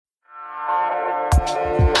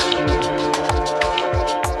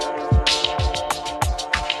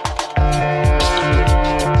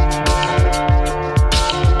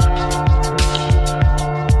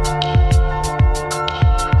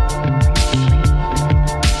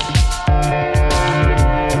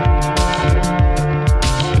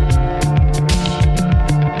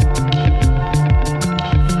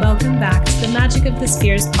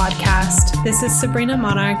This is Sabrina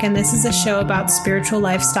Monarch, and this is a show about spiritual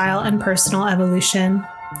lifestyle and personal evolution.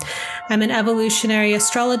 I'm an evolutionary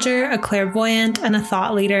astrologer, a clairvoyant, and a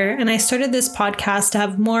thought leader, and I started this podcast to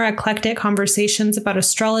have more eclectic conversations about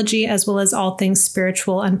astrology as well as all things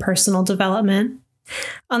spiritual and personal development.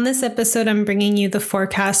 On this episode, I'm bringing you the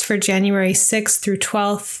forecast for January 6th through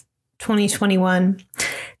 12th, 2021.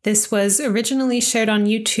 This was originally shared on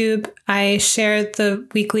YouTube. I shared the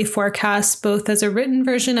weekly forecast both as a written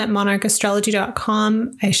version at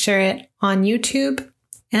monarchastrology.com. I share it on YouTube,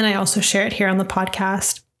 and I also share it here on the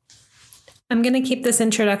podcast. I'm going to keep this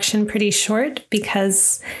introduction pretty short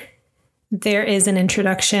because there is an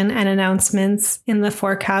introduction and announcements in the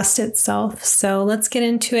forecast itself. So let's get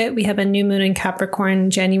into it. We have a new moon in Capricorn,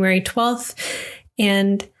 January 12th,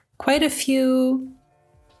 and quite a few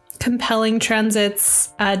compelling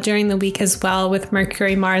transits during the week as well, with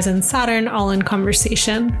Mercury, Mars, and Saturn all in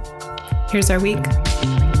conversation. Here's our week.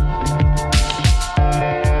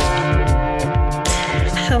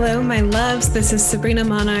 Hello, my loves. This is Sabrina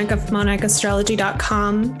Monarch of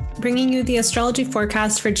monarchastrology.com, bringing you the astrology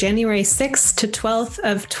forecast for January 6th to 12th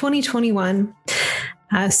of 2021.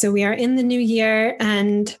 So we are in the new year,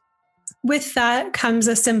 and with that comes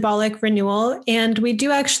a symbolic renewal, and we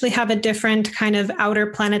do actually have a different kind of outer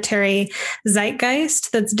planetary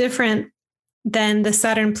zeitgeist that's different than the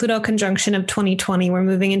Saturn-Pluto conjunction of 2020. We're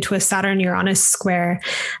moving into a Saturn-Uranus square,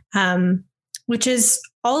 which is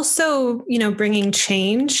also, bringing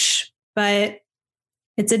change, but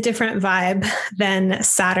it's a different vibe than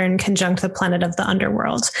Saturn conjunct the planet of the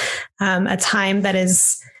underworld, a time that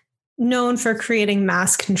is known for creating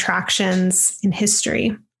mass contractions in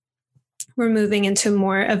history. We're moving into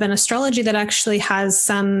more of an astrology that actually has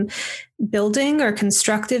some building or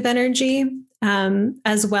constructive energy,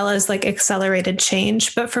 as well as like accelerated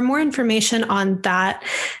change. But for more information on that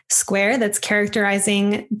square that's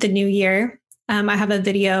characterizing the new year, I have a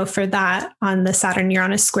video for that on the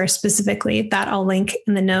Saturn-Uranus square specifically that I'll link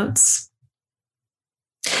in the notes.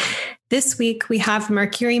 This week, we have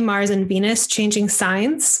Mercury, Mars, and Venus changing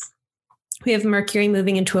signs. We have Mercury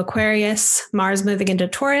moving into Aquarius, Mars moving into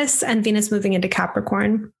Taurus, and Venus moving into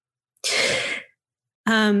Capricorn.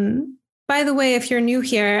 By the way, if you're new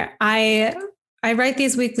here, I write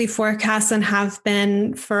these weekly forecasts and have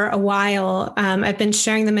been for a while. I've been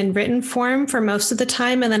sharing them in written form for most of the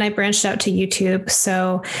time, and then I branched out to YouTube.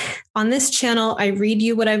 So on this channel, I read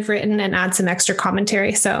you what I've written and add some extra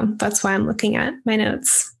commentary. So that's why I'm looking at my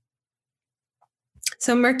notes.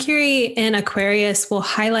 So Mercury in Aquarius will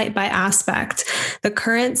highlight by aspect the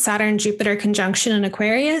current Saturn-Jupiter conjunction in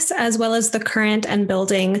Aquarius, as well as the current and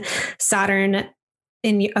building Saturn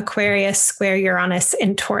in Aquarius square Uranus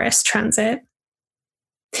in Taurus transit.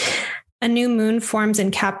 A new moon forms in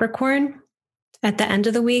Capricorn at the end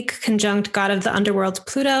of the week, conjunct god of the underworld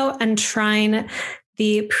Pluto, and trine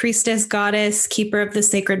the priestess goddess, keeper of the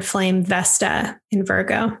sacred flame Vesta in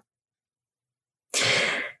Virgo.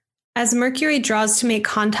 As Mercury draws to make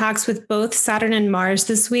contacts with both Saturn and Mars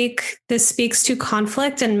this week, this speaks to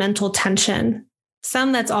conflict and mental tension,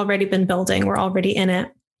 some that's already been building. We're already in it.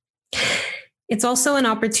 It's also an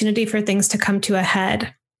opportunity for things to come to a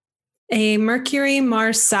head. A Mercury,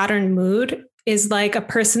 Mars, Saturn mood is like a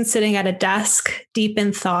person sitting at a desk, deep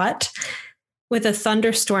in thought, with a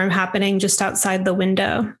thunderstorm happening just outside the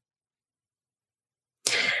window.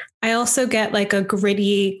 I also get like a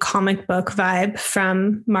gritty comic book vibe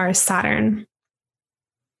from Mars Saturn.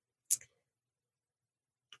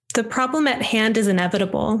 The problem at hand is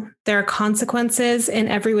inevitable. There are consequences in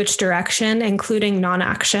every which direction, including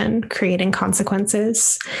non-action, creating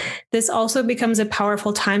consequences. This also becomes a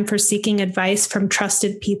powerful time for seeking advice from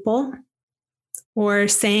trusted people or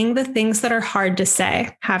saying the things that are hard to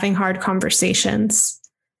say, having hard conversations.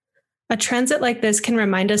 A transit like this can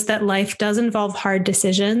remind us that life does involve hard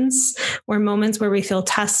decisions or moments where we feel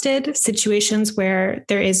tested, situations where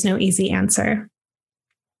there is no easy answer.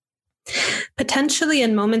 Potentially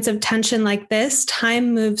in moments of tension like this,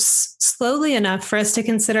 time moves slowly enough for us to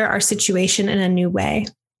consider our situation in a new way.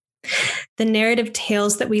 The narrative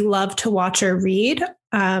tales that we love to watch or read,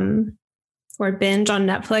 or binge on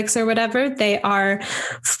Netflix or whatever, they are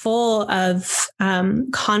full of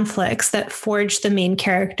conflicts that forge the main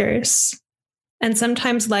characters. And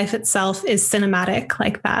sometimes life itself is cinematic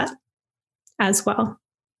like that as well.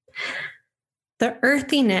 The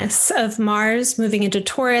earthiness of Mars moving into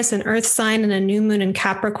Taurus, an earth sign, and a new moon in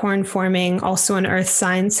Capricorn forming also an earth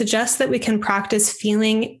sign suggests that we can practice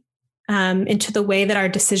feeling into the way that our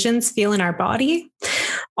decisions feel in our body,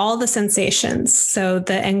 all the sensations. So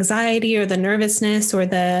the anxiety or the nervousness or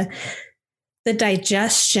the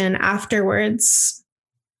digestion afterwards.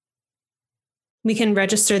 we can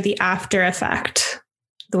register the after effect,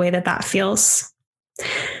 the way that that feels.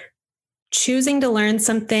 Choosing to learn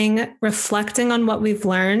something, reflecting on what we've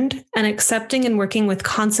learned, and accepting and working with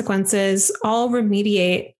consequences all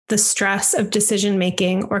remediate the stress of decision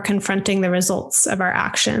making or confronting the results of our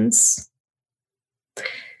actions.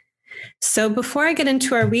 So before I get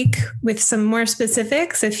into our week with some more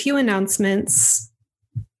specifics, a few announcements.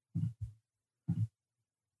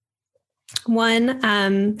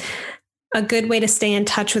 One, a good way to stay in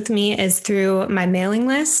touch with me is through my mailing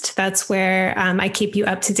list. That's where I keep you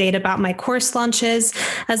up to date about my course launches,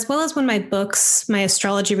 as well as when my books, my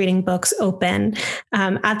astrology reading books, open.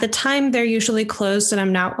 At the time, they're usually closed, and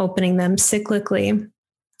I'm now opening them cyclically.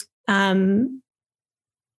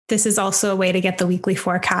 This is also a way to get the weekly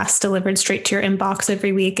forecast delivered straight to your inbox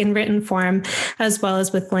every week in written form, as well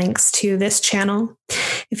as with links to this channel.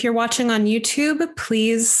 If you're watching on YouTube,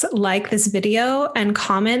 please like this video and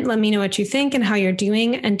comment. Let me know what you think and how you're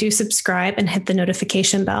doing, and do subscribe and hit the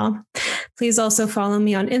notification bell. Please also follow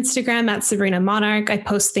me on Instagram at Sabrina Monarch. I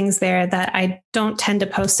post things there that I don't tend to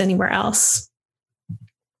post anywhere else.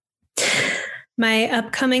 My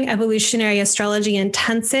upcoming Evolutionary Astrology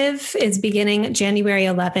Intensive is beginning January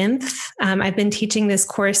 11th. I've been teaching this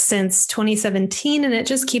course since 2017, and it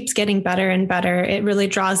just keeps getting better and better. It really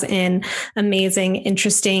draws in amazing,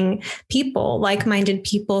 interesting people, like-minded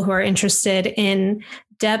people who are interested in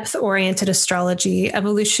depth-oriented astrology.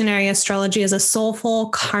 Evolutionary astrology is a soulful,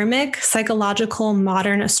 karmic, psychological,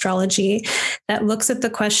 modern astrology that looks at the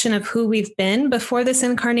question of who we've been before this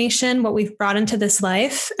incarnation, what we've brought into this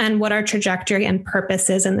life, and what our trajectory and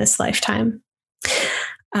purpose is in this lifetime.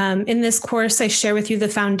 In this course, I share with you the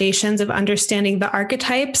foundations of understanding the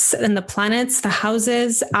archetypes and the planets, the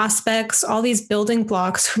houses, aspects, all these building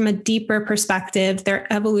blocks from a deeper perspective,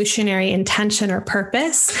 their evolutionary intention or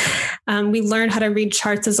purpose. We learn how to read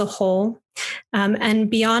charts as a whole. And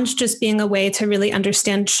beyond just being a way to really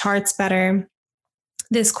understand charts better,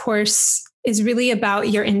 this course is really about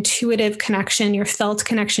your intuitive connection, your felt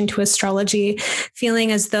connection to astrology,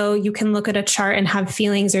 feeling as though you can look at a chart and have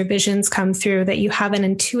feelings or visions come through, that you have an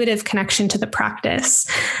intuitive connection to the practice.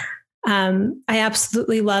 I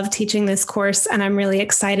absolutely love teaching this course, and I'm really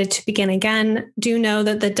excited to begin again. Do know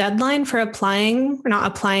that the deadline for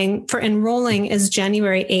for enrolling is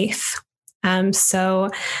January 8th. So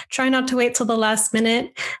try not to wait till the last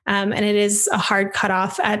minute. And it is a hard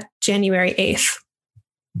cutoff at January 8th.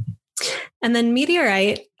 And then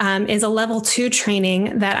Meteorite is a level 2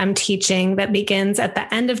 training that I'm teaching that begins at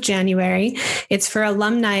the end of January. It's for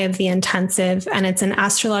alumni of the intensive, and it's an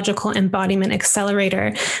astrological embodiment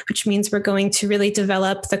accelerator, which means we're going to really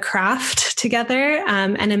develop the craft together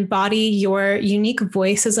and embody your unique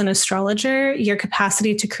voice as an astrologer, your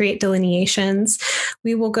capacity to create delineations.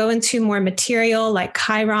 We will go into more material like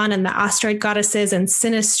Chiron and the asteroid goddesses and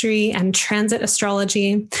synastry and transit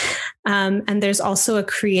astrology. And there's also a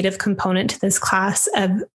creative component to this class of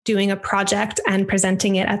doing a project and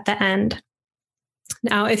presenting it at the end.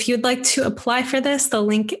 Now, if you'd like to apply for this, the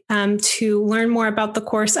link to learn more about the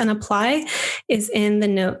course and apply is in the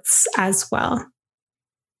notes as well.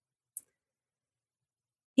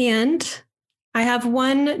 And I have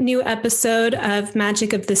one new episode of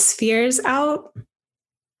Magic of the Spheres out.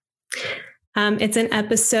 It's an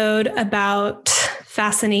episode about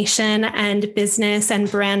fascination and business and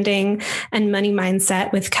branding and money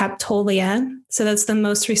mindset with Captolia. So that's the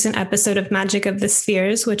most recent episode of Magic of the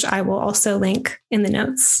Spheres, which I will also link in the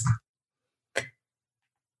notes.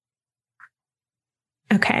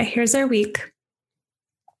 Okay, here's our week.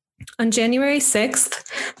 On January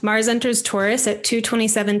 6th, Mars enters Taurus at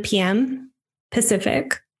 2:27 p.m.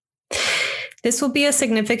 Pacific. This will be a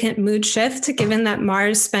significant mood shift, given that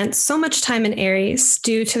Mars spent so much time in Aries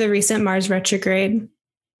due to the recent Mars retrograde.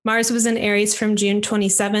 Mars was in Aries from June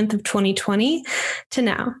 27th of 2020 to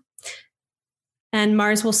now. And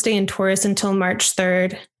Mars will stay in Taurus until March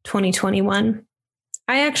 3rd, 2021.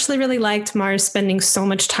 I actually really liked Mars spending so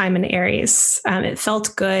much time in Aries. It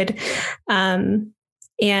felt good. And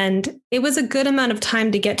it was a good amount of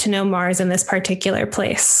time to get to know Mars in this particular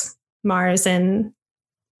place. Mars in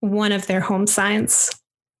one of their home signs.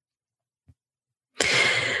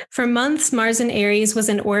 For months, Mars in Aries was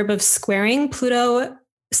an orb of squaring Pluto,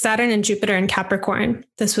 Saturn, and Jupiter in Capricorn.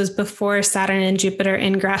 This was before Saturn and Jupiter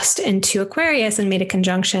ingressed into Aquarius and made a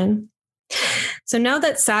conjunction. So now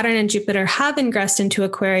that Saturn and Jupiter have ingressed into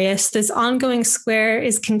Aquarius, this ongoing square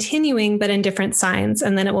is continuing, but in different signs,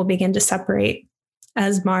 and then it will begin to separate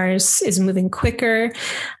as Mars is moving quicker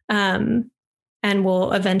and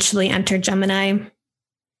will eventually enter Gemini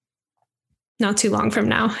not too long from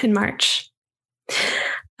now in March.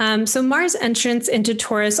 So Mars entrance into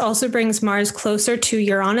Taurus also brings Mars closer to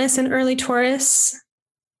Uranus in early Taurus.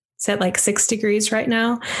 It's at like 6 degrees right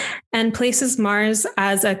now, and places Mars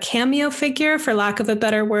as a cameo figure, for lack of a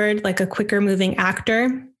better word, like a quicker moving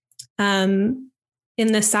actor, in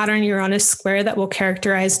the Saturn-Uranus square that will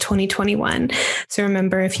characterize 2021. So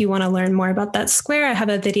remember, if you want to learn more about that square, I have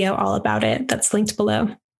a video all about it that's linked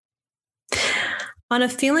below. On a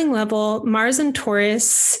feeling level, Mars in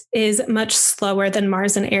Taurus is much slower than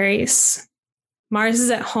Mars in Aries. Mars is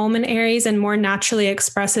at home in Aries and more naturally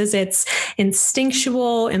expresses its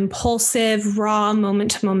instinctual, impulsive, raw,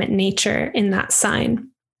 moment-to-moment nature in that sign.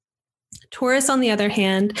 Taurus, on the other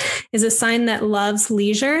hand, is a sign that loves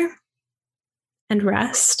leisure and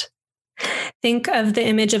rest. Think of the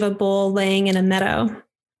image of a bull laying in a meadow.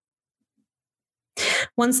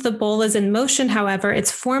 Once the bull is in motion, however,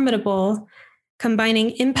 it's formidable,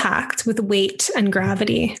 combining impact with weight and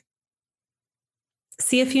gravity.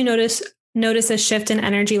 See if you notice a shift in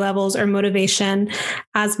energy levels or motivation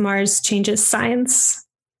as Mars changes signs.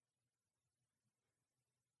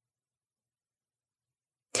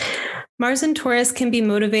 Mars in Taurus can be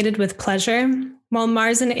motivated with pleasure, while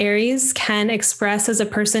Mars in Aries can express as a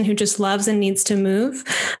person who just loves and needs to move.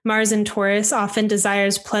 Mars in Taurus often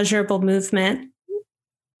desires pleasurable movement,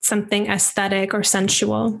 something aesthetic or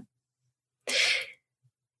sensual.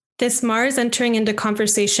 This Mars entering into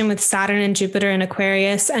conversation with Saturn and Jupiter in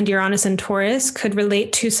Aquarius and Uranus in Taurus could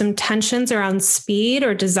relate to some tensions around speed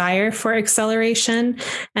or desire for acceleration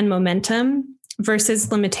and momentum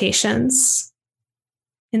versus limitations.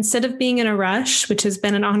 Instead of being in a rush, which has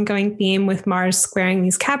been an ongoing theme with Mars squaring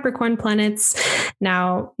these Capricorn planets,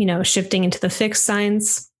 now, shifting into the fixed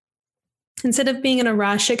signs. Instead of being in a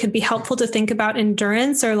rush, it could be helpful to think about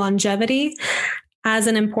endurance or longevity as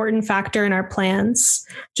an important factor in our plans.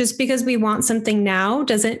 Just because we want something now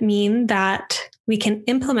doesn't mean that we can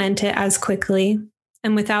implement it as quickly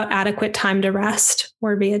and without adequate time to rest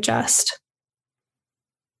or readjust.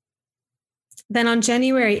 Then on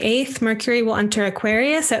January 8th, Mercury will enter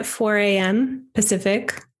Aquarius at 4 a.m.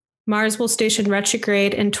 Pacific. Mars will station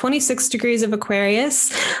retrograde in 26 degrees of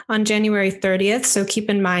Aquarius on January 30th. So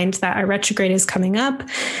keep in mind that a retrograde is coming up.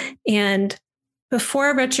 And before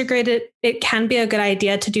a retrograde, it can be a good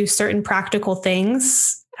idea to do certain practical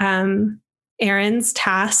things, errands,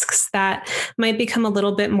 tasks that might become a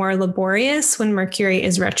little bit more laborious when Mercury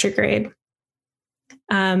is retrograde.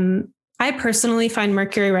 I personally find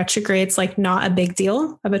Mercury retrogrades like not a big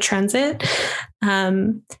deal of a transit.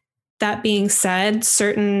 That being said,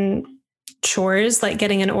 certain chores like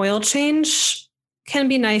getting an oil change can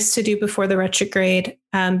be nice to do before the retrograde,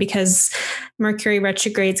 because Mercury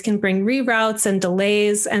retrogrades can bring reroutes and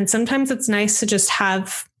delays. And sometimes it's nice to just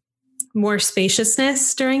have more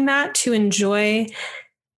spaciousness during that to enjoy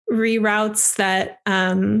reroutes that,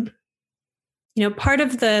 part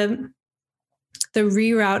of the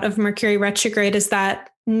reroute of Mercury retrograde is that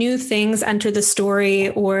new things enter the story,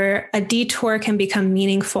 or a detour can become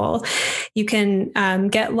meaningful. You can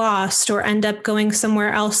get lost or end up going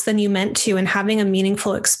somewhere else than you meant to and having a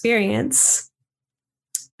meaningful experience.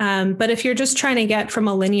 But if you're just trying to get from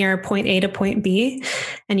a linear point A to point B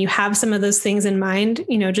and you have some of those things in mind,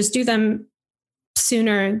 just do them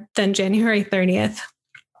sooner than January 30th.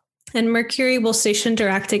 And Mercury will station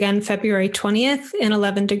direct again February 20th in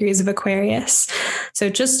 11 degrees of Aquarius. So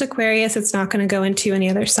just Aquarius, it's not going to go into any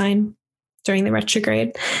other sign during the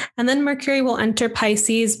retrograde. And then Mercury will enter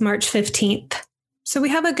Pisces March 15th. So we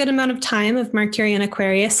have a good amount of time of Mercury in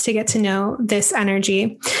Aquarius to get to know this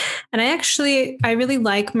energy. And I really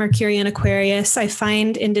like Mercury in Aquarius. I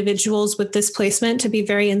find individuals with this placement to be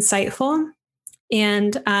very insightful.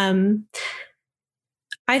 And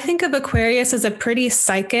I think of Aquarius as a pretty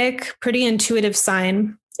psychic, pretty intuitive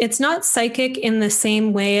sign. It's not psychic in the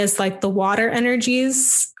same way as like the water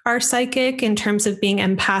energies are psychic in terms of being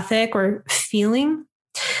empathic or feeling,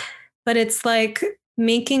 but it's like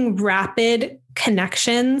making rapid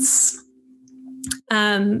connections,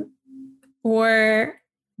 or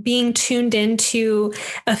being tuned into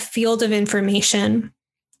a field of information,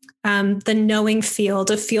 the knowing field,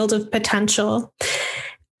 a field of potential.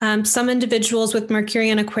 Some individuals with Mercury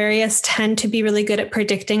in Aquarius tend to be really good at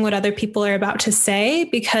predicting what other people are about to say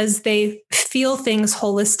because they feel things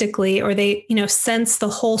holistically, or they, sense the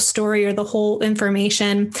whole story or the whole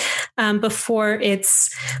information before it's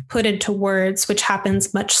put into words, which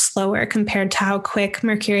happens much slower compared to how quick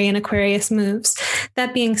Mercury in Aquarius moves.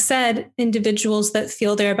 That being said, individuals that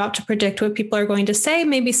feel they're about to predict what people are going to say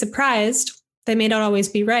may be surprised. They may not always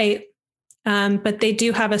be right. But they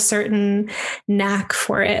do have a certain knack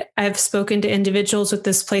for it. I've spoken to individuals with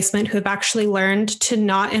this placement who have actually learned to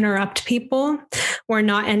not interrupt people or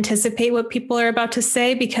not anticipate what people are about to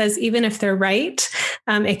say, because even if they're right,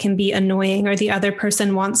 it can be annoying, or the other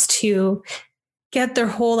person wants to get their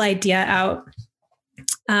whole idea out.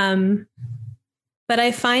 But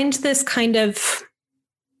I find this kind of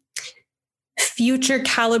future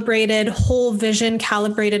calibrated, whole vision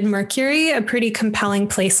calibrated Mercury a pretty compelling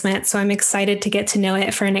placement. So I'm excited to get to know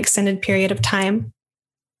it for an extended period of time.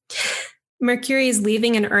 Mercury is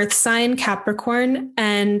leaving an earth sign, Capricorn,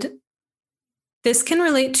 and this can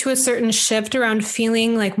relate to a certain shift around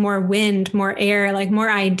feeling like more wind, more air, like more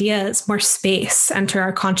ideas, more space enter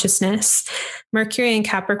our consciousness. Mercury in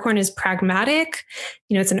Capricorn is pragmatic.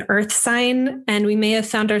 It's an earth sign, and we may have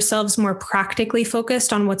found ourselves more practically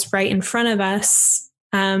focused on what's right in front of us.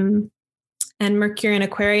 And Mercury in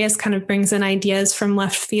Aquarius kind of brings in ideas from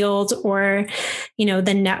left field, or,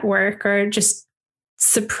 the network, or just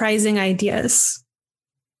surprising ideas.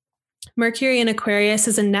 Mercury in Aquarius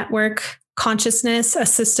is a network consciousness, a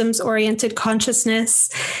systems-oriented consciousness.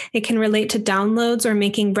 It can relate to downloads or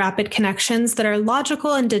making rapid connections that are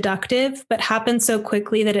logical and deductive, but happen so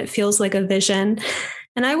quickly that it feels like a vision.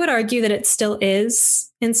 And I would argue that it still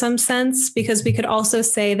is in some sense, because we could also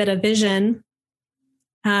say that a vision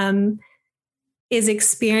is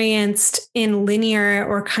experienced in linear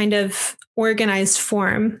or kind of organized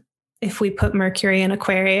form. If we put Mercury in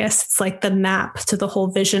Aquarius, it's like the map to the whole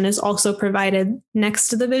vision is also provided next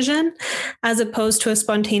to the vision, as opposed to a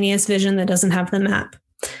spontaneous vision that doesn't have the map.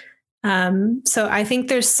 So I think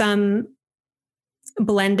there's some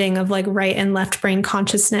blending of like right and left brain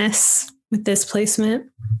consciousness with this placement.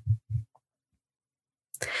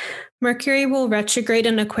 Mercury will retrograde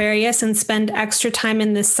in Aquarius and spend extra time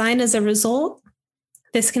in this sign as a result.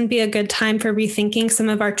 This can be a good time for rethinking some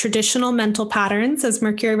of our traditional mental patterns, as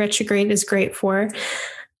Mercury retrograde is great for,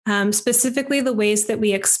 specifically the ways that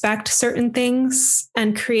we expect certain things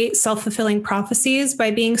and create self-fulfilling prophecies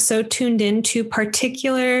by being so tuned into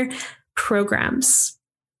particular programs.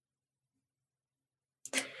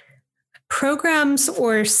 Programs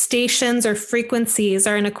or stations or frequencies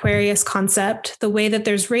are an Aquarius concept, the way that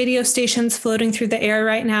there's radio stations floating through the air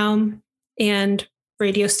right now, and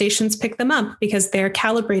radio stations pick them up because they're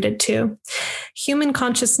calibrated to. Human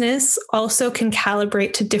consciousness also can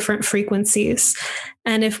calibrate to different frequencies.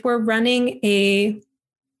 And if we're running a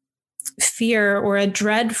fear or a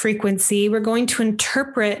dread frequency, we're going to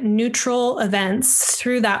interpret neutral events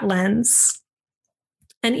through that lens.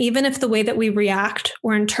 And even if the way that we react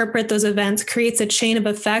or interpret those events creates a chain of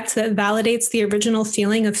effect that validates the original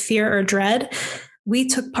feeling of fear or dread, we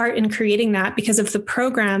took part in creating that because of the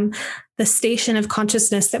program, the station of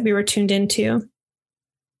consciousness that we were tuned into.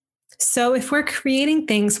 So if we're creating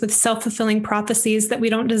things with self-fulfilling prophecies that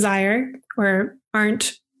we don't desire or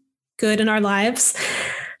aren't good in our lives,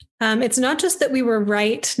 it's not just that we were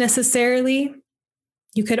right necessarily.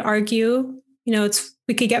 You could argue,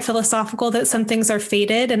 we could get philosophical that some things are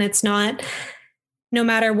fated, and it's not, no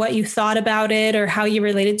matter what you thought about it or how you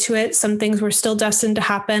related to it, some things were still destined to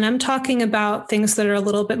happen. I'm talking about things that are a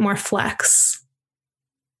little bit more flex.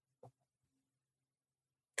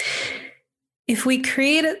 If we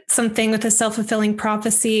create something with a self-fulfilling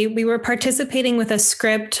prophecy, we were participating with a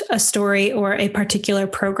script, a story, or a particular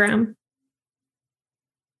program.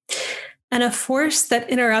 And a force that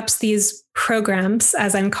interrupts these programs,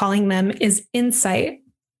 as I'm calling them, is insight.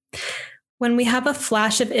 When we have a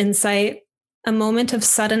flash of insight, a moment of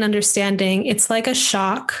sudden understanding, it's like a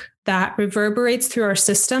shock that reverberates through our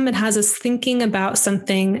system and has us thinking about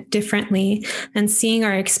something differently and seeing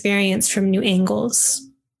our experience from new angles.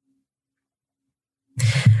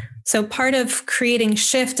 So part of creating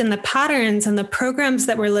shift in the patterns and the programs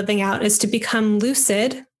that we're living out is to become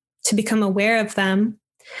lucid, to become aware of them,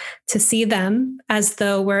 to see them as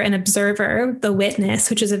though we're an observer, the witness,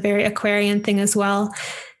 which is a very Aquarian thing as well,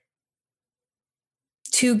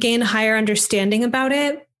 to gain higher understanding about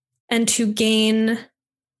it and to gain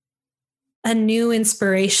a new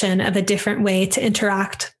inspiration of a different way to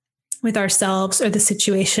interact with ourselves or the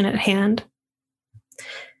situation at hand.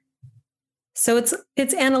 So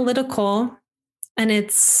it's analytical, and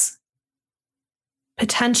it's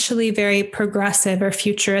potentially very progressive or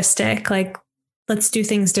futuristic, like let's do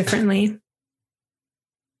things differently.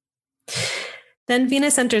 Then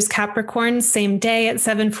Venus enters Capricorn same day at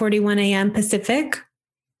 7:41 a.m. Pacific.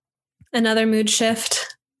 Another mood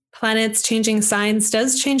shift. Planets changing signs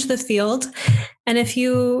does change the field. And if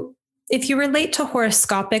you relate to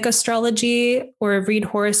horoscopic astrology or read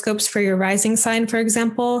horoscopes for your rising sign, for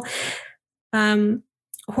example,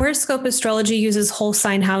 horoscope astrology uses whole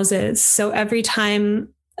sign houses. So every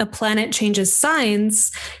time a planet changes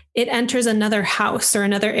signs, it enters another house or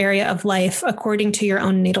another area of life according to your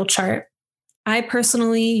own natal chart. I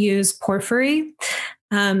personally use Porphyry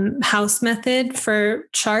house method for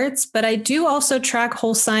charts, but I do also track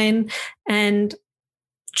whole sign and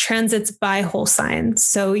transits by whole sign.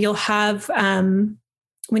 So you'll have,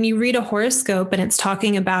 when you read a horoscope and it's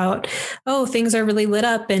talking about, oh, things are really lit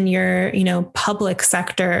up in your, public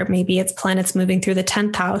sector, maybe it's planets moving through the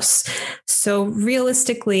 10th house. So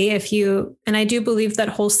realistically, and I do believe that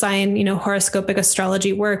whole sign, horoscopic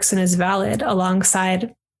astrology works and is valid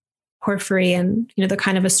alongside Porphyry and, the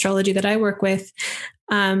kind of astrology that I work with.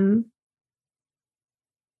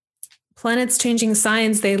 Planets changing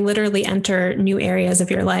signs, they literally enter new areas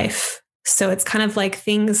of your life. So it's kind of like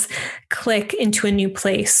things click into a new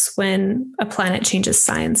place when a planet changes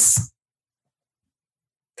signs.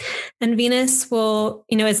 And Venus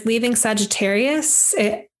is leaving Sagittarius.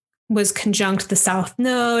 It was conjunct the South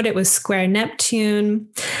Node. It was square Neptune.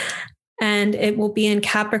 And it will be in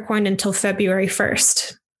Capricorn until February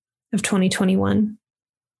 1st of 2021.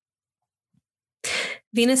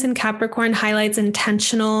 Venus in Capricorn highlights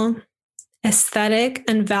intentional, aesthetic,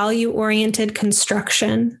 and value-oriented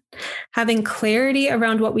construction, having clarity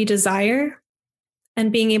around what we desire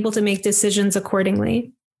and being able to make decisions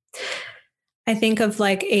accordingly. I think of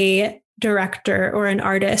like a director or an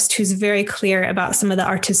artist who's very clear about some of the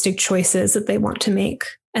artistic choices that they want to make.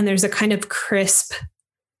 And there's a kind of crisp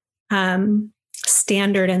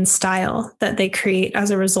standard and style that they create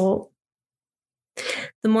as a result.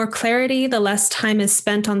 The more clarity, the less time is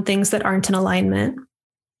spent on things that aren't in alignment.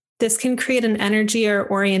 This can create an energy or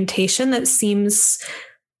orientation that seems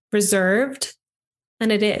reserved,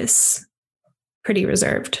 and it is pretty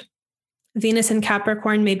reserved. Venus in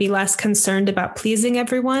Capricorn may be less concerned about pleasing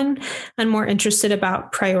everyone and more interested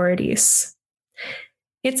about priorities.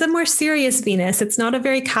 It's a more serious Venus. It's not a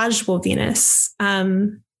very casual Venus.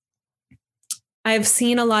 I've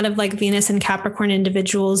seen a lot of like Venus and Capricorn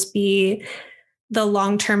individuals be the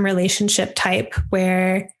long-term relationship type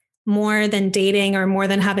where more than dating or more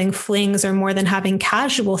than having flings or more than having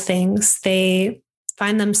casual things, they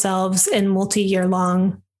find themselves in multi-year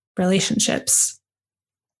long relationships.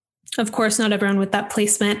 Of course, not everyone with that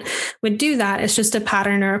placement would do that. It's just a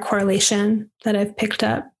pattern or a correlation that I've picked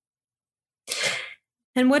up.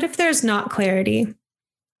 And what if there's not clarity?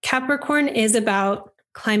 Capricorn is about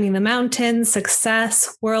climbing the mountain,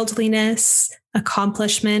 success, worldliness,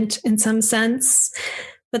 accomplishment in some sense.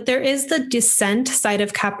 But there is the descent side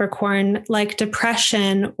of Capricorn, like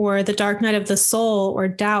depression or the dark night of the soul or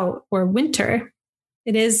doubt or winter.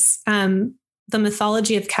 It is the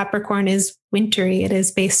mythology of Capricorn is wintry. It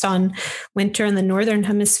is based on winter in the northern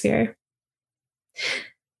hemisphere.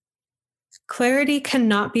 Clarity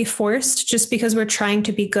cannot be forced just because we're trying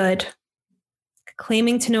to be good.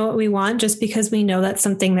 Claiming to know what we want just because we know that's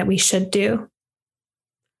something that we should do.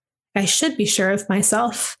 I should be sure of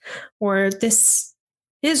myself, or this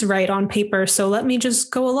is right on paper, so let me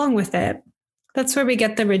just go along with it. That's where we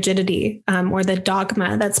get the rigidity or the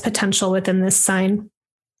dogma that's potential within this sign.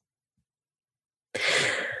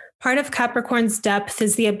 Part of Capricorn's depth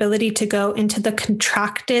is the ability to go into the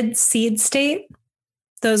contracted seed state,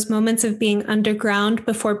 those moments of being underground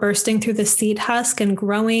before bursting through the seed husk and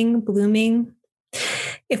growing, blooming.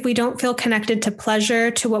 If we don't feel connected to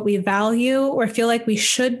pleasure, to what we value, or feel like we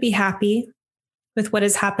should be happy with what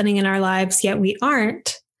is happening in our lives, yet we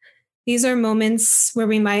aren't, these are moments where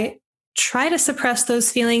we might try to suppress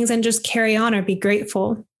those feelings and just carry on or be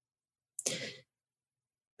grateful.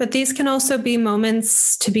 But these can also be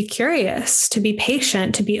moments to be curious, to be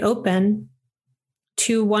patient, to be open,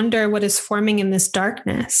 to wonder what is forming in this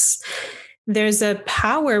darkness. There's a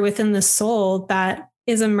power within the soul that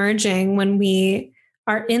is emerging when we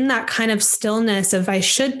are in that kind of stillness of I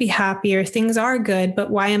should be happy or things are good, but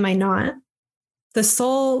why am I not? The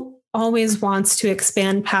soul always wants to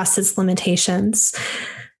expand past its limitations.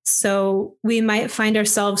 So we might find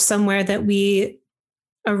ourselves somewhere that we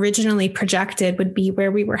originally projected would be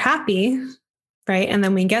where we were happy, right? And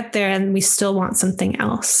then we get there and we still want something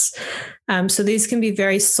else. So these can be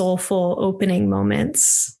very soulful opening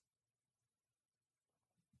moments.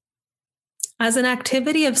 As an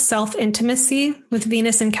activity of self-intimacy with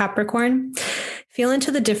Venus and Capricorn, feel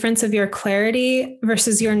into the difference of your clarity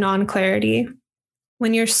versus your non-clarity.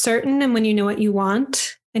 When you're certain and when you know what you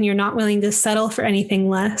want and you're not willing to settle for anything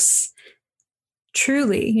less,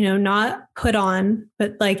 truly, not put on,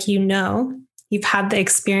 but like, you've had the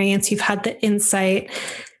experience, you've had the insight.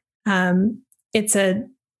 It's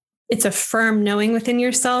a firm knowing within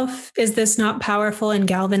yourself. Is this not powerful and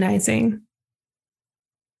galvanizing?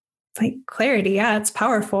 like clarity. Yeah, it's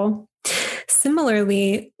powerful.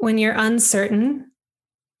 Similarly, when you're uncertain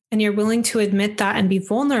and you're willing to admit that and be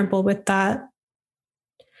vulnerable with that,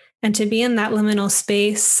 and to be in that liminal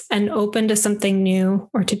space and open to something new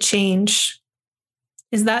or to change,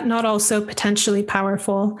 is that not also potentially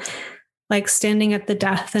powerful, like standing at the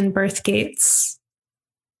death and birth gates?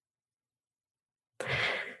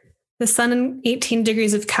 The sun in 18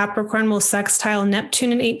 degrees of Capricorn will sextile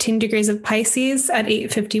Neptune in 18 degrees of Pisces at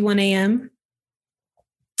 8:51 a.m.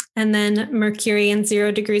 And then Mercury in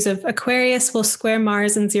 0 degrees of Aquarius will square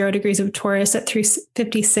Mars in 0 degrees of Taurus at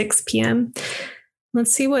 3:56 p.m.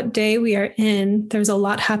 Let's see what day we are in. There's a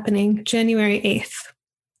lot happening. January 8th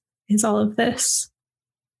is all of this.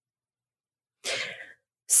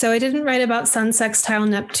 So I didn't write about Sun sextile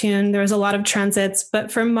Neptune. There was a lot of transits, but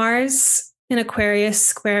for Mars in Aquarius,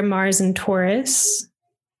 square Mars in Taurus,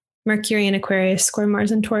 Mercury in Aquarius, square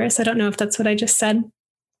Mars in Taurus. I don't know if that's what I just said.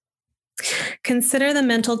 Consider the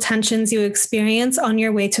mental tensions you experience on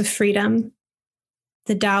your way to freedom,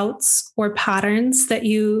 the doubts or patterns that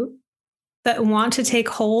want to take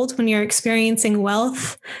hold when you're experiencing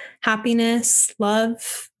wealth, happiness,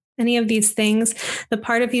 love, any of these things, the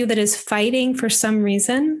part of you that is fighting for some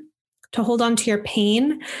reason to hold on to your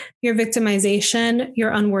pain, your victimization,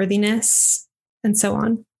 your unworthiness, and so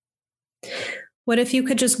on. What if you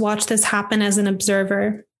could just watch this happen as an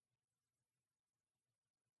observer?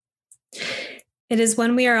 It is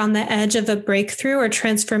when we are on the edge of a breakthrough or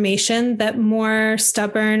transformation that more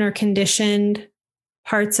stubborn or conditioned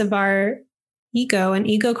parts of our ego and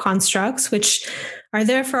ego constructs, which are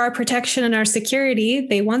there for our protection and our security,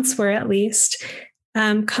 they once were at least,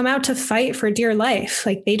 come out to fight for dear life.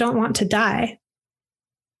 Like they don't want to die.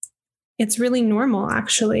 It's really normal,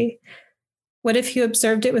 actually. What if you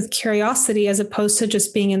observed it with curiosity as opposed to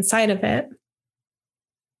just being inside of it?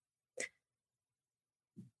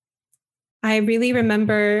 I really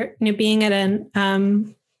remember, being at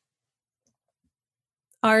an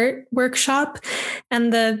art workshop,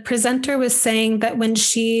 and the presenter was saying that when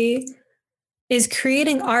she is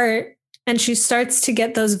creating art and she starts to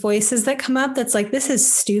get those voices that come up, that's like, this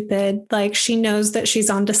is stupid. Like she knows that she's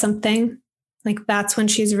onto something. Like that's when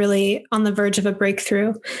she's really on the verge of a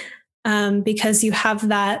breakthrough, because you have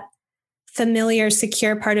that familiar,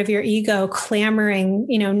 secure part of your ego clamoring,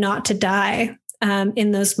 not to die,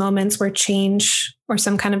 in those moments where change or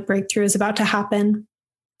some kind of breakthrough is about to happen.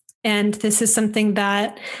 And this is something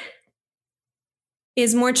that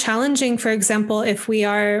is more challenging, for example, if we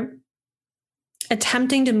are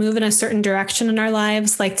attempting to move in a certain direction in our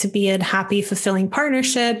lives, like to be a happy, fulfilling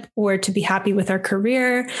partnership, or to be happy with our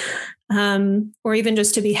career, or even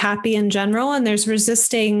just to be happy in general. And there's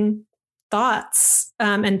resisting thoughts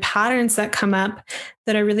and patterns that come up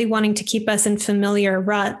that are really wanting to keep us in familiar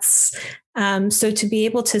ruts. So to be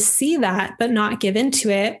able to see that, but not give into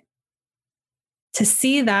it, to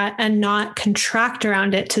see that and not contract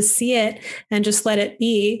around it, to see it and just let it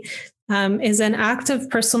be, is an act of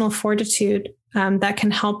personal fortitude that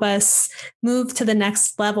can help us move to the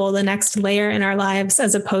next level, the next layer in our lives,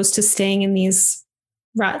 as opposed to staying in these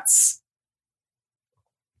ruts.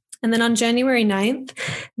 And then on January 9th,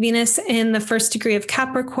 Venus in the 1st degree of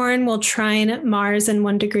Capricorn will trine Mars in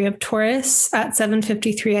 1 degree of Taurus at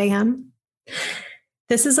 7:53 a.m.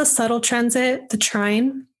 This is a subtle transit, the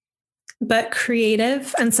trine, but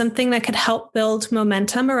creative and something that could help build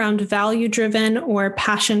momentum around value-driven or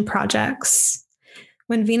passion projects.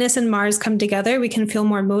 When Venus and Mars come together, we can feel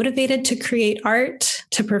more motivated to create art,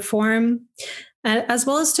 to perform, as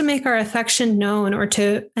well as to make our affection known or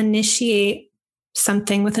to initiate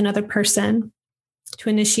something with another person, to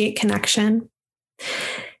initiate connection.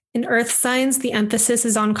 In earth signs, the emphasis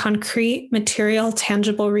is on concrete, material,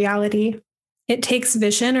 tangible reality. It takes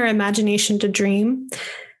vision or imagination to dream,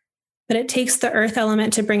 but it takes the earth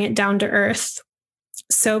element to bring it down to earth.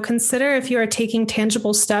 So consider if you are taking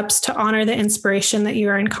tangible steps to honor the inspiration that you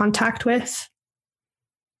are in contact with.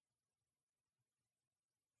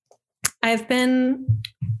 I've been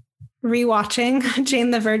rewatching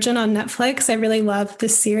Jane the Virgin on Netflix. I really love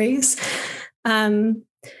this series.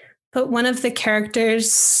 But one of the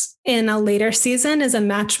characters in a later season is a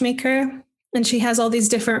matchmaker, and she has all these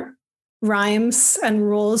different rhymes and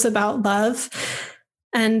rules about love.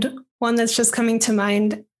 And one that's just coming to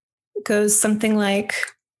mind goes something like,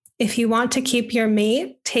 if you want to keep your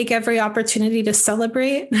mate, take every opportunity to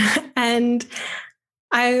celebrate. And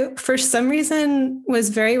I, for some reason, was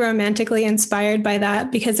very romantically inspired by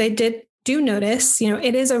that, because I do notice,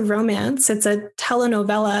 it is a romance. It's a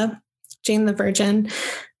telenovela, Jane the Virgin.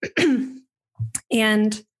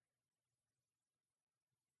 And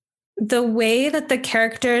the way that the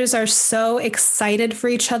characters are so excited for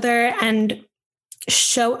each other and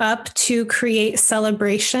show up to create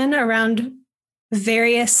celebration around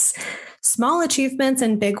various small achievements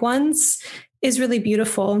and big ones is really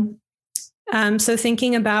beautiful. So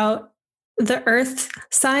thinking about the earth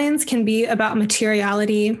signs can be about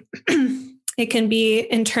materiality. It can be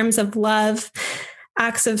in terms of love,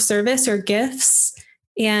 acts of service, or gifts.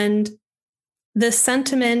 And the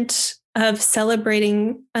sentiment of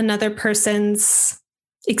celebrating another person's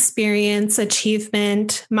experience,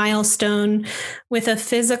 achievement, milestone with a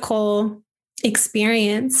physical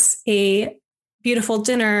experience, a beautiful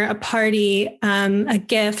dinner, a party, a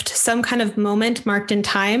gift, some kind of moment marked in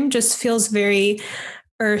time, just feels very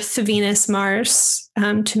Earth, Venus, Mars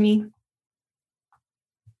to me.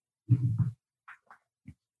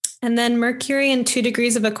 And then Mercury in 2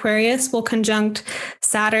 degrees of Aquarius will conjunct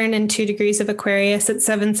Saturn in 2 degrees of Aquarius at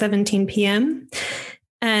 7:17 p.m.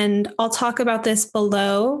 And I'll talk about this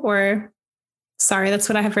below, or sorry, that's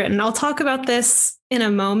what I have written. I'll talk about this in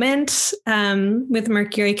a moment with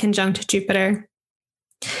Mercury conjunct Jupiter,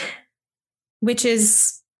 which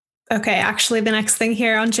is, okay, actually the next thing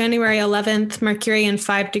here on January 11th, Mercury in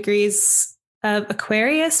 5 degrees of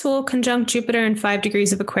Aquarius will conjunct Jupiter in 5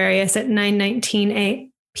 degrees of Aquarius at 9:19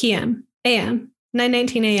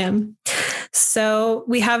 a.m. So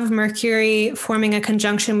we have Mercury forming a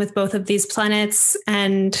conjunction with both of these planets,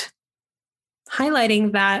 and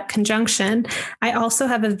highlighting that conjunction, I also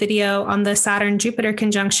have a video on the Saturn-Jupiter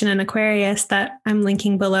conjunction in Aquarius that I'm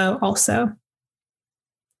linking below also.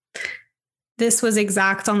 This was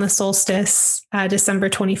exact on the solstice, December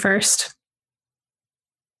 21st.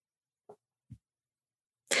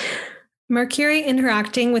 Mercury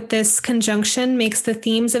interacting with this conjunction makes the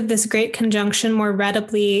themes of this great conjunction more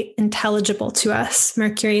readily intelligible to us.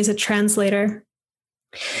 Mercury is a translator.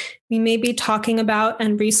 We may be talking about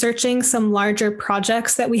and researching some larger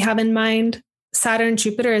projects that we have in mind. Saturn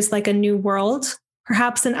Jupiter is like a new world,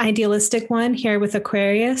 perhaps an idealistic one here with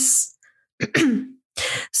Aquarius.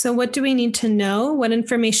 So what do we need to know? What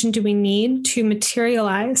information do we need to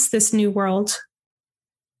materialize this new world?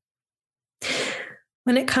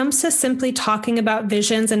 When it comes to simply talking about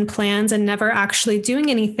visions and plans and never actually doing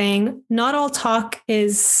anything, not all talk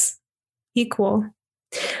is equal.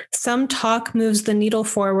 Some talk moves the needle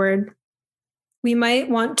forward. We might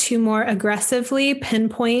want to more aggressively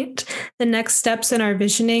pinpoint the next steps in our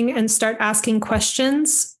visioning and start asking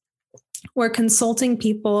questions or consulting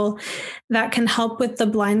people that can help with the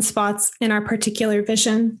blind spots in our particular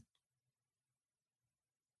vision.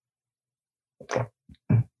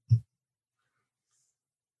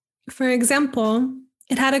 For example,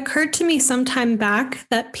 it had occurred to me some time back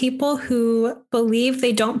that people who believe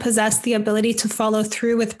they don't possess the ability to follow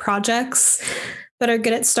through with projects, but are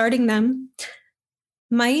good at starting them,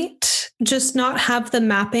 might just not have the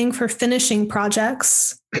mapping for finishing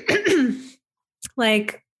projects.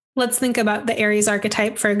 Like, let's think about the Aries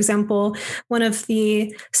archetype, for example. One of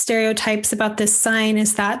the stereotypes about this sign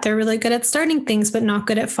is that they're really good at starting things, but not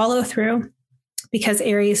good at follow through, because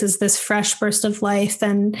Aries is this fresh burst of life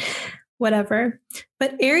and whatever.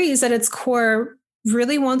 But Aries at its core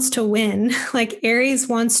really wants to win. Like, Aries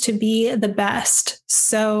wants to be the best.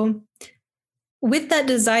 So with that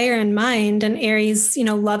desire in mind, and Aries,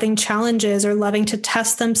 loving challenges or loving to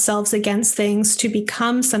test themselves against things to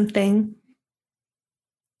become something,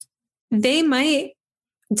 they might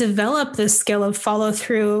develop this skill of follow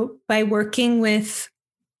through by working with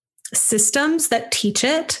systems that teach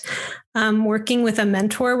it, working with a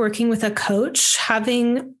mentor, working with a coach,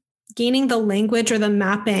 gaining the language or the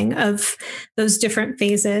mapping of those different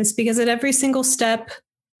phases. Because at every single step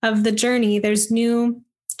of the journey, there's new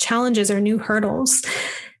challenges or new hurdles.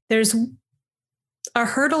 There's a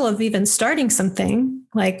hurdle of even starting something.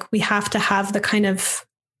 Like, we have to have the kind of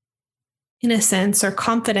innocence or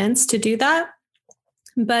confidence to do that.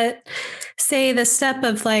 But say the step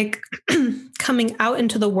of coming out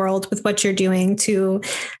into the world with what you're doing, to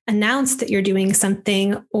announce that you're doing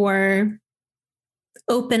something or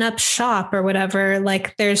open up shop or whatever,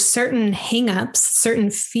 there's certain hangups, certain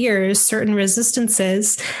fears, certain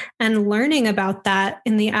resistances, and learning about that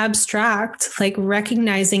in the abstract,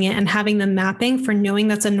 recognizing it and having the mapping for knowing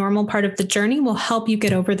that's a normal part of the journey will help you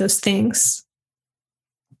get over those things.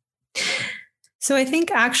 So I think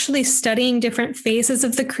actually studying different phases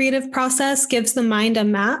of the creative process gives the mind a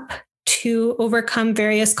map to overcome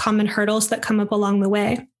various common hurdles that come up along the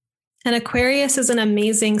way. And Aquarius is an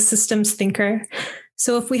amazing systems thinker.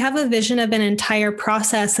 So if we have a vision of an entire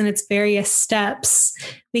process and its various steps,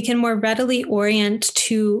 we can more readily orient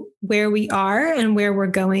to where we are and where we're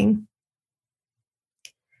going.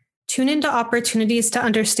 Tune into opportunities to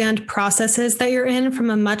understand processes that you're in from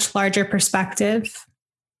a much larger perspective.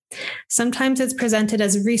 Sometimes it's presented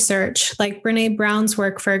as research, like Brené Brown's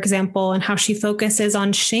work, for example, and how she focuses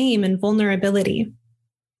on shame and vulnerability.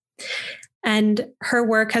 And her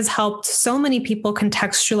work has helped so many people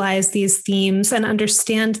contextualize these themes and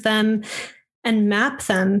understand them and map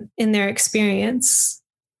them in their experience.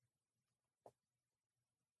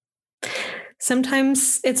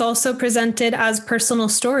 Sometimes it's also presented as personal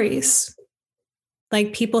stories,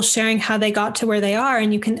 like people sharing how they got to where they are,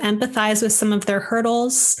 and you can empathize with some of their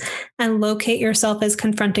hurdles and locate yourself as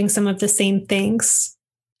confronting some of the same things.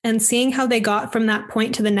 And seeing how they got from that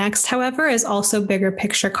point to the next, however, is also bigger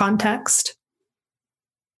picture context.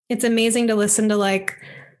 It's amazing to listen to like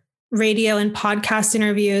radio and podcast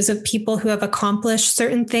interviews of people who have accomplished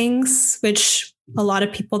certain things, which a lot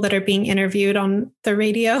of people that are being interviewed on the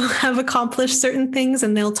radio have accomplished certain things,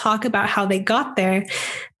 and they'll talk about how they got there.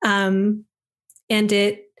 And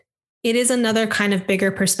it is another kind of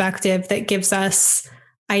bigger perspective that gives us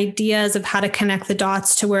ideas of how to connect the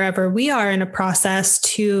dots to wherever we are in a process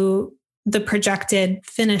to the projected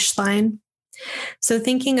finish line. So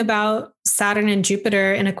thinking about Saturn and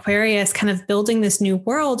Jupiter in Aquarius, kind of building this new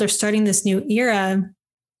world or starting this new era,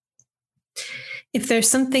 if there's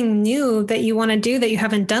something new that you want to do that you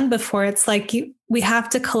haven't done before, it's like we have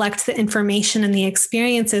to collect the information and the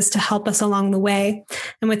experiences to help us along the way.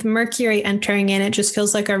 And with Mercury entering in, it just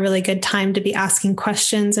feels like a really good time to be asking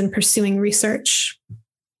questions and pursuing research.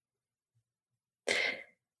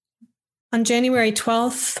 On January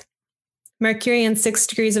 12th, Mercury in 6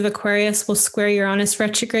 degrees of Aquarius will square Uranus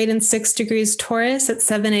retrograde in 6 degrees Taurus at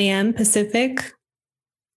 7 a.m. Pacific.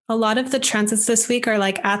 A lot of the transits this week are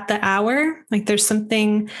like at the hour. Like there's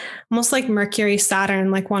something almost like Mercury,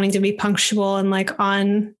 Saturn, like wanting to be punctual and like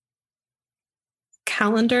on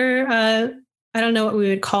calendar. I don't know what we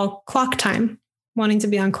would call clock time, wanting to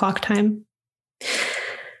be on clock time.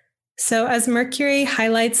 So as Mercury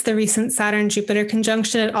highlights the recent Saturn-Jupiter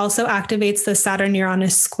conjunction, it also activates the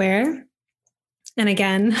Saturn-Uranus square. And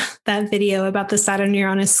again, that video about the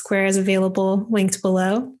Saturn-Uranus square is available, linked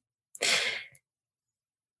below.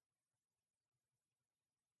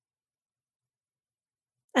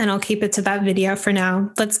 And I'll keep it to that video for now.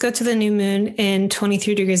 Let's go to the new moon in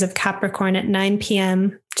 23 degrees of Capricorn at 9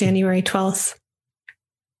 p.m., January 12th.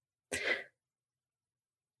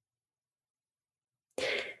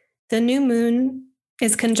 The new moon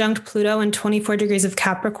is conjunct Pluto in 24 degrees of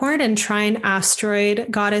Capricorn and trine asteroid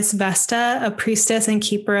goddess Vesta, a priestess and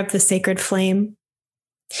keeper of the sacred flame.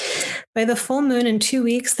 By the full moon in 2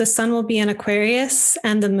 weeks, the sun will be in Aquarius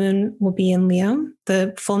and the moon will be in Leo.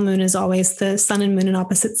 The full moon is always the sun and moon in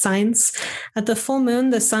opposite signs. At the full moon,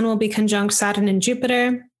 the sun will be conjunct Saturn and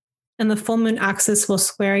Jupiter, and the full moon axis will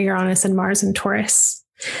square Uranus and Mars in Taurus.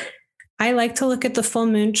 I like to look at the full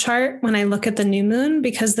moon chart when I look at the new moon,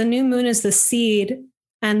 because the new moon is the seed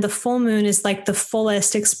and the full moon is like the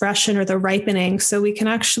fullest expression or the ripening. So we can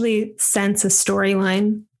actually sense a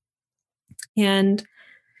storyline. And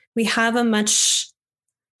we have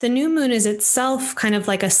the new moon is itself kind of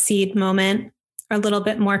like a seed moment, a little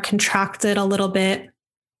bit more contracted, a little bit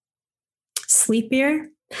sleepier,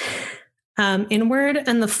 inward.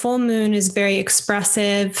 And the full moon is very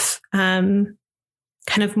expressive, kind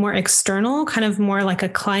of more external, kind of more like a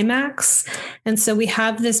climax. And so we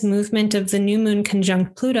have this movement of the new moon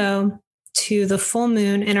conjunct Pluto to the full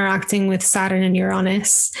moon interacting with Saturn and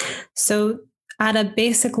Uranus. So at a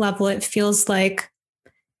basic level, it feels like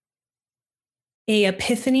a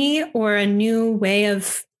epiphany or a new way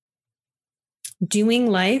of doing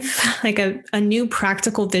life, like a new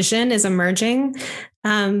practical vision is emerging.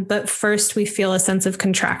 But first we feel a sense of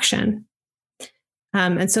contraction.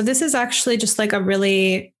 And so this is actually just like a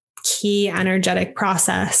really key energetic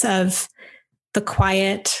process of the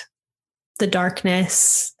quiet, the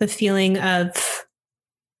darkness, the feeling of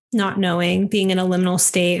not knowing, being in a liminal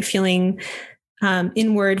state, feeling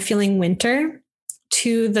inward, feeling winter,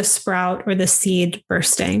 to the sprout or the seed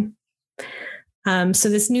bursting. So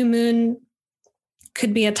this new moon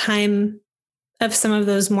could be a time of some of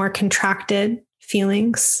those more contracted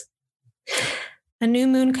feelings. A new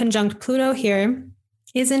moon conjunct Pluto here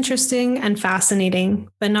is interesting and fascinating,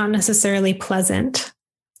 but not necessarily pleasant.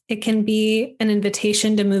 It can be an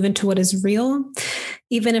invitation to move into what is real,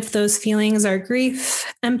 even if those feelings are grief,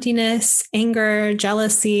 emptiness, anger,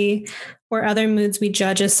 jealousy, or other moods we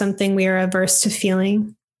judge as something we are averse to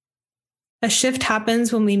feeling. A shift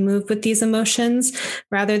happens when we move with these emotions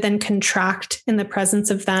rather than contract in the presence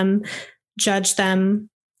of them, judge them,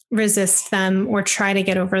 resist them, or try to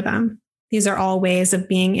get over them. These are all ways of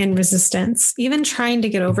being in resistance, even trying to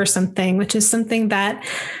get over something, which is something that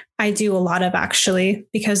I do a lot of, actually,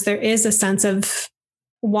 because there is a sense of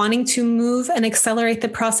wanting to move and accelerate the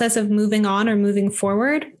process of moving on or moving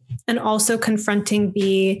forward, and also confronting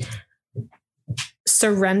the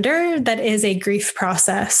surrender that is a grief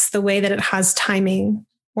process, the way that it has timing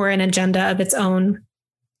or an agenda of its own.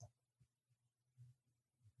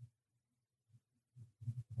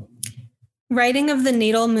 Writing of the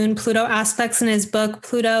natal moon Pluto aspects in his book,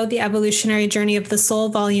 Pluto, The Evolutionary Journey of the Soul,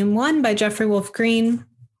 Volume 1 by Jeffrey Wolf Green,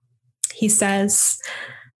 he says,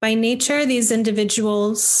 by nature, these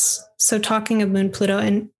individuals, so talking of moon Pluto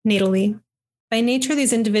and natally, by nature,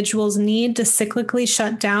 these individuals need to cyclically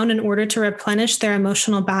shut down in order to replenish their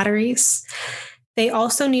emotional batteries. They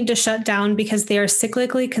also need to shut down because they are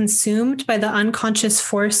cyclically consumed by the unconscious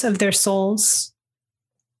force of their souls.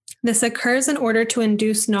 This occurs in order to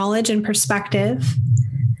induce knowledge and perspective,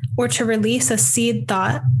 or to release a seed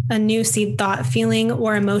thought, a new seed thought, feeling,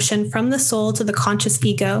 or emotion from the soul to the conscious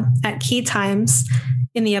ego at key times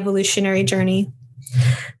in the evolutionary journey.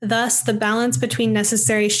 Thus, the balance between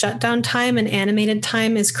necessary shutdown time and animated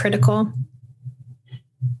time is critical.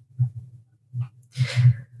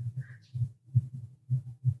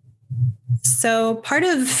 So part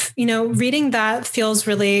of, reading that feels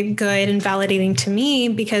really good and validating to me,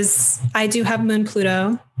 because I do have moon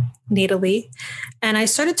Pluto natally. And I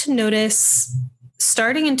started to notice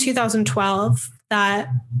starting in 2012 that,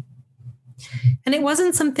 and it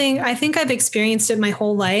wasn't something, I think I've experienced it my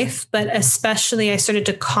whole life, but especially I started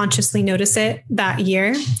to consciously notice it that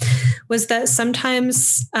year, was that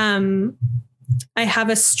sometimes I have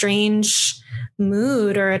a strange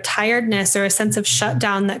mood or a tiredness or a sense of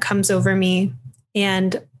shutdown that comes over me,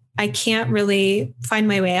 and I can't really find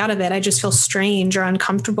my way out of it. I just feel strange or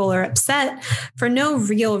uncomfortable or upset for no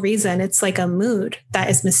real reason. It's like a mood that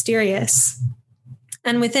is mysterious.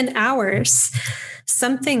 And within hours,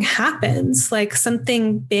 something happens, like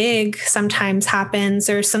something big sometimes happens,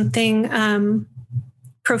 or something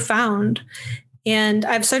profound. And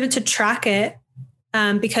I've started to track it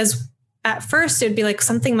because at first it'd be like,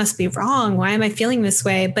 something must be wrong. Why am I feeling this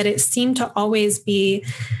way? But it seemed to always be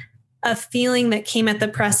a feeling that came at the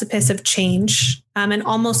precipice of change, and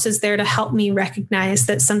almost is there to help me recognize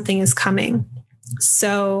that something is coming.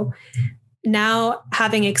 So now,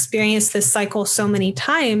 having experienced this cycle so many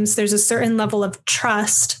times, there's a certain level of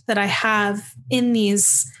trust that I have in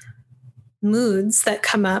these moods that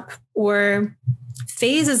come up, or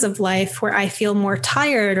phases of life where I feel more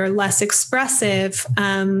tired or less expressive,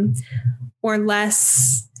 or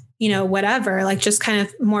less, whatever, like just kind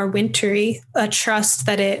of more wintry, a trust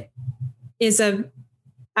that it is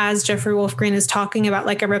as Jeffrey Wolf Green is talking about,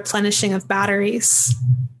 like a replenishing of batteries.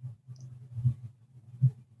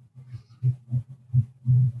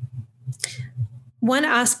 One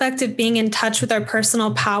aspect of being in touch with our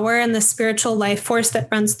personal power and the spiritual life force that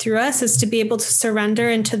runs through us is to be able to surrender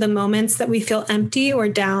into the moments that we feel empty or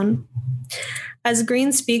down. As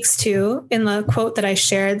Green speaks to in the quote that I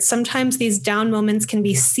shared, sometimes these down moments can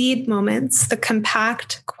be seed moments, the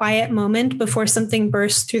compact, quiet moment before something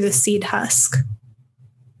bursts through the seed husk.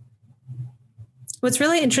 What's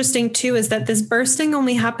really interesting too is that this bursting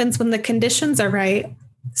only happens when the conditions are right.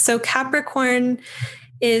 So Capricorn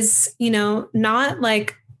is, not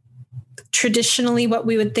like traditionally what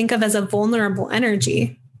we would think of as a vulnerable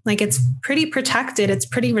energy. Like, it's pretty protected, it's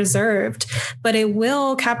pretty reserved, but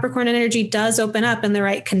Capricorn energy does open up in the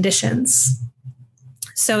right conditions.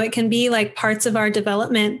 So it can be like parts of our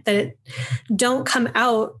development that don't come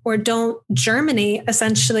out or don't germinate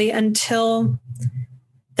essentially until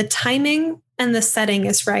the timing and the setting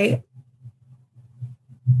is right.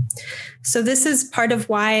 So this is part of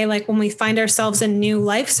why, like, when we find ourselves in new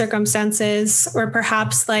life circumstances, or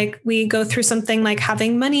perhaps like we go through something like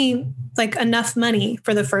having money, like enough money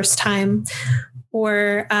for the first time,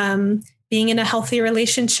 or being in a healthy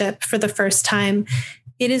relationship for the first time,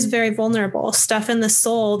 it is very vulnerable. Stuff in the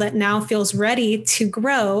soul that now feels ready to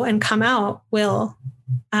grow and come out will.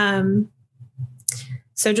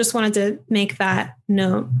 So just wanted to make that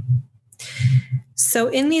note. So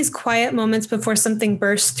in these quiet moments before something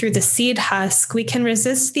bursts through the seed husk, we can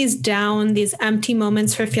resist these empty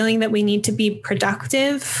moments for feeling that we need to be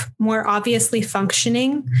productive, more obviously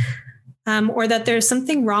functioning, or that there's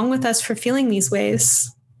something wrong with us for feeling these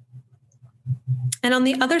ways. And on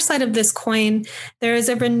the other side of this coin, there is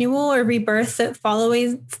a renewal or rebirth that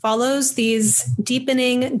follows these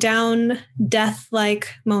deepening down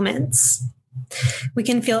death-like moments. We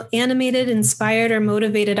can feel animated, inspired, or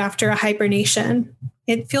motivated after a hibernation.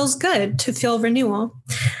 It feels good to feel renewal.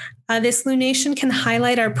 This lunation can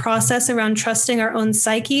highlight our process around trusting our own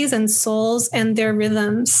psyches and souls and their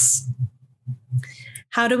rhythms.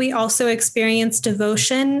 How do we also experience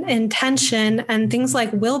devotion, intention, and things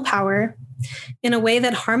like willpower in a way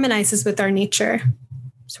that harmonizes with our nature?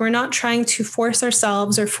 So we're not trying to force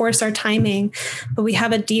ourselves or force our timing, but we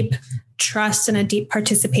have a deep trust and a deep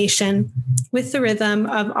participation with the rhythm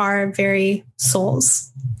of our very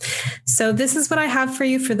souls. So this is what I have for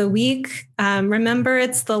you for the week. Remember,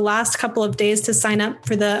 it's the last couple of days to sign up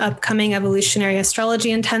for the upcoming Evolutionary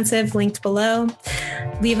Astrology Intensive, linked below.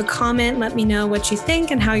 Leave a comment, let me know what you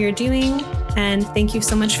think and how you're doing. And thank you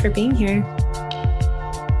so much for being here.